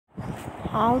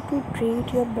How to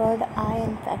treat your bird eye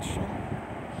infection.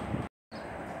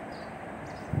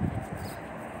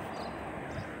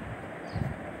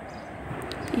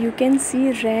 You can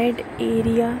see red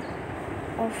area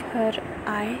of her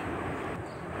eye.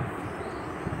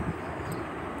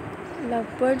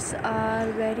 Lovebirds are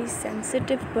very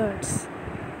sensitive birds.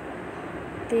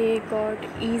 They got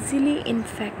easily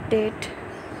infected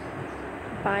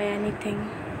by anything.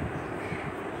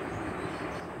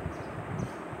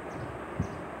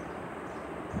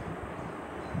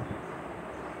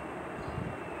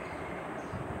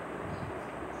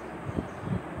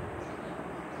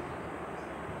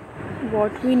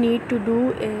 What we need to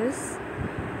do is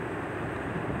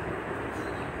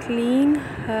clean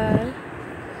her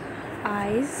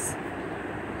eyes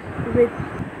with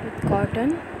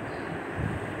cotton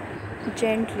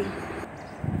gently.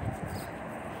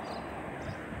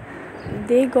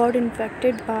 They got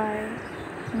infected by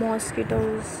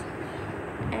mosquitoes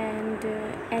and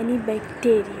any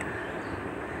bacteria,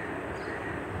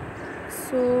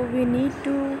 so we need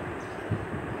to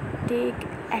take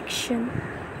action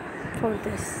for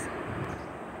this.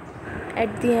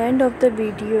 At the end of the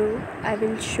video, I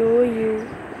will show you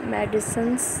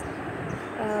medicines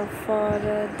for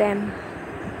them,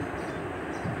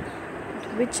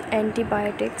 which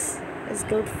antibiotics is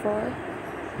good for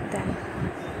them.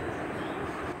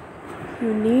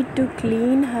 You need to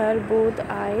clean her both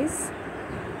eyes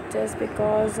just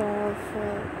because of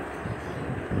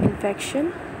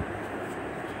infection.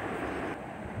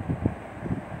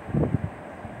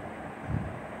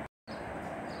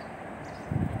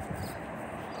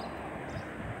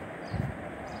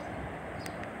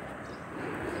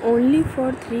 Only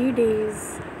for 3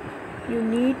 days you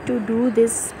need to do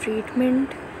this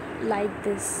treatment like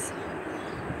this.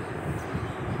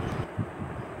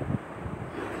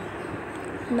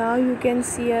 Now you can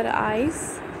see her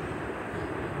eyes.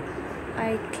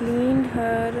 I cleaned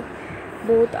her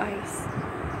both eyes.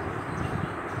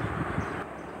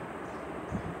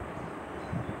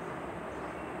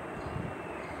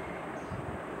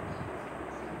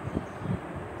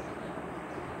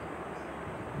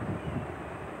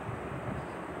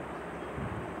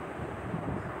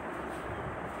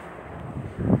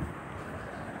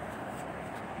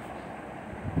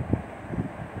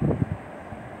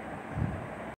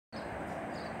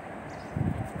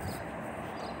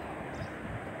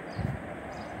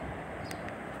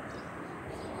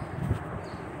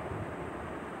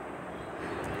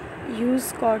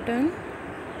 Use cotton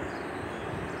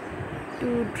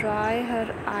to dry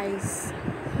her eyes.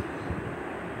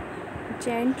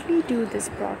 Gently do this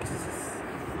process.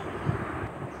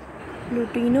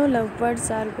 Lutino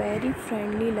lovebirds are very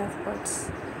friendly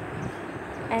lovebirds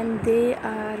and they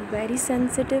are very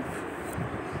sensitive.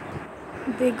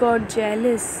 They got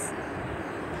jealous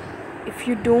if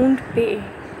you don't pay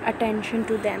attention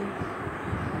to them.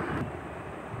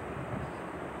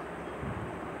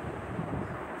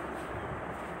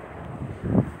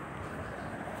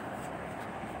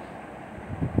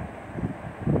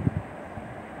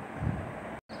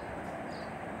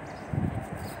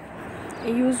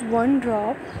 Use 1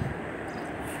 drop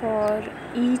for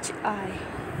each eye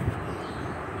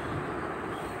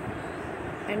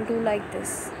and do like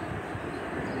this.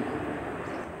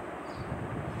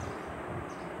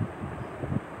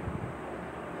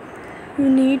 You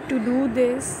need to do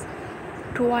this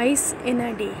twice in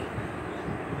a day.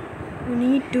 You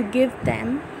need to give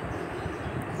them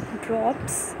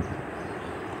drops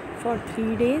for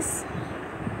 3 days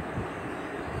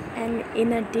and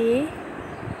in a day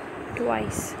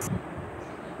twice.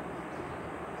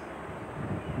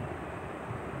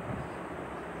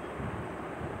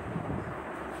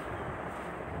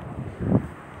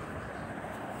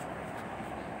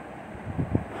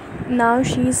 Now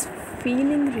she is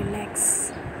feeling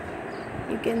relaxed.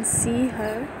 You can see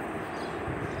her.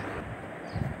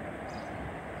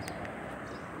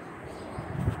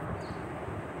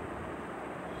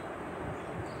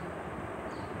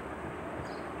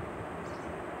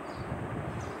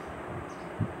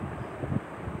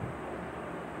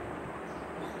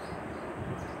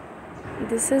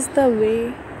 This is the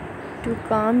way to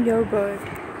calm your bird.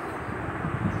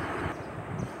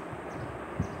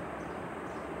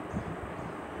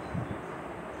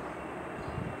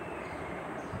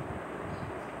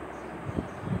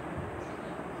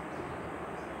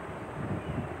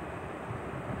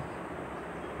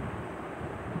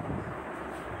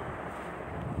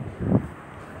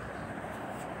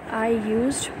 I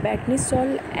used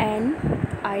Betnisol and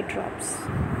eye drops.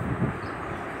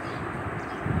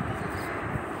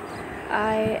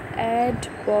 I add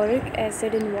boric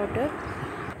acid in water,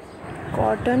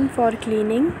 cotton for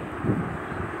cleaning,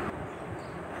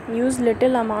 Use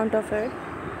little amount of it.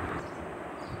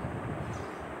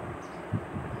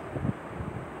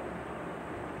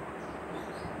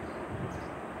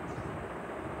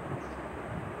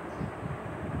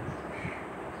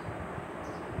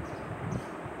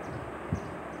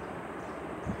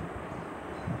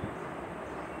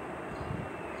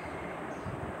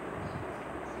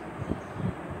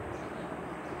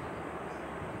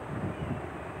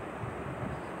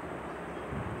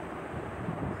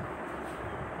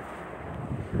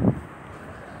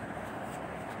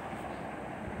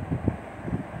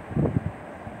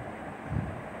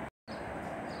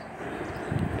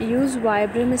 Use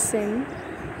vibromycin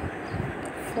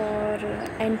for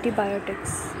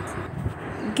antibiotics.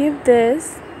 Give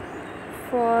this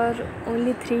for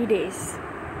only 3 days.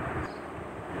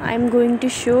 I'm going to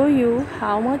show you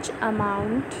how much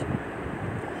amount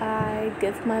I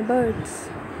give my birds.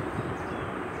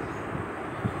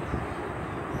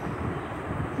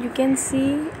 You can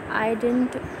see I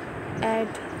didn't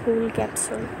add whole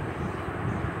capsule.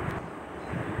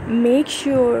 Make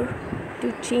sure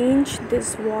to change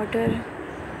this water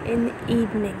in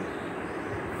evening.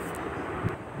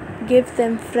 Give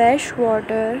them fresh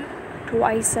water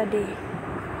twice a day.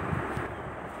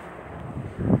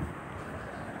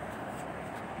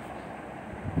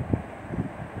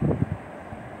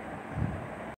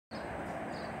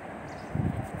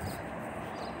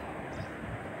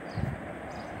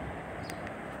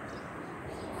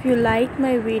 If you like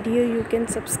my video, you can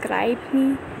subscribe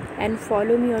me and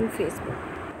follow me on Facebook.